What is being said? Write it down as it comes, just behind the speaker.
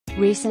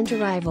recent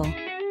arrival,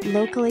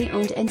 locally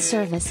owned and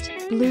serviced,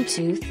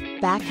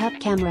 Bluetooth, backup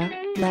camera,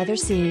 leather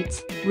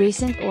seats,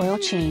 recent oil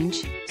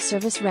change,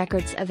 service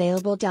records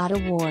available.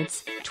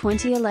 Awards,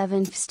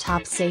 2011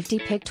 Top Safety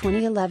Pick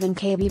 2011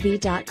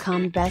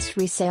 KBB.com Best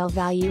Resale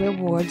Value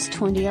Awards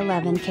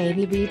 2011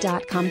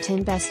 KBB.com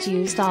 10 Best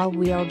Used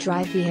All-Wheel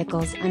Drive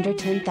Vehicles Under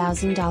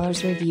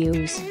 $10,000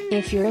 Reviews.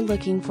 If you're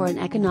looking for an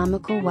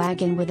economical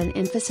wagon with an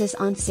emphasis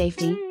on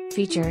safety,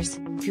 features,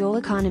 fuel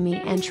economy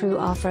and true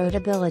off-road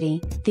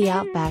ability, the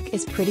Outback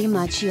is pretty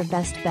much your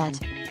best bet.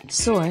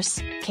 Source,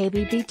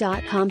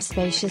 KBB.com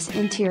Spacious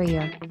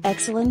interior,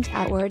 excellent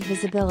outward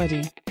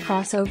visibility,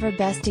 crossover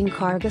besting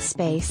cargo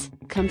space,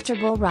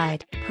 comfortable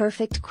ride,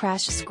 perfect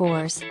crash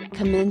scores,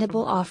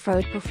 commendable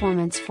off-road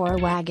performance for a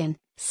wagon,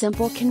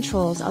 simple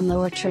controls on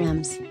lower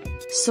trims.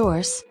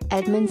 Source,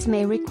 Edmunds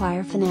may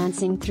require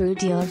financing through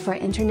dealer for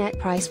internet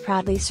price.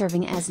 Proudly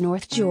serving as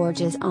North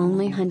Georgia's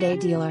only Hyundai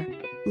dealer.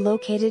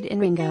 Located in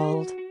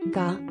Ringgold,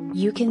 GA,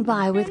 you can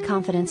buy with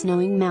confidence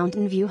knowing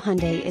Mountain View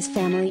Hyundai is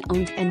family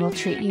owned and will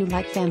treat you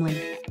like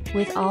family.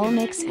 With all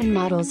makes and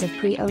models of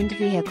pre-owned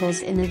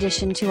vehicles in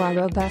addition to our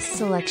robust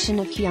selection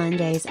of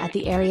Hyundais at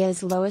the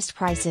area's lowest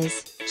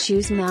prices,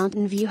 choose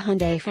Mountain View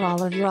Hyundai for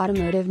all of your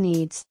automotive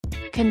needs.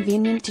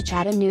 Convenient to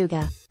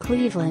Chattanooga,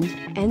 Cleveland,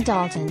 and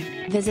Dalton.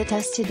 Visit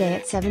us today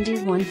at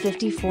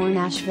 7154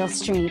 Nashville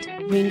Street,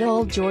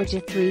 Ringgold,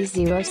 Georgia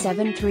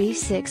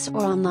 30736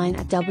 or online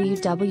at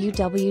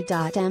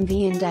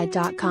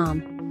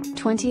www.mvhyundai.com.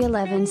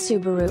 2011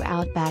 Subaru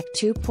Outback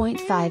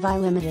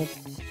 2.5i Limited.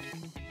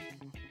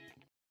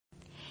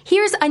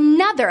 Here's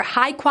another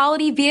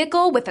high-quality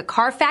vehicle with a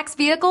Carfax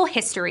Vehicle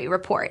History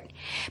Report.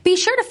 Be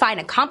sure to find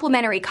a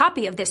complimentary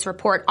copy of this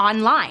report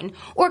online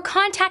or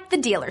contact the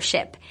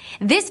dealership.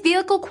 This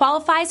vehicle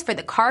qualifies for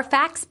the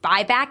Carfax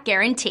Buyback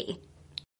Guarantee.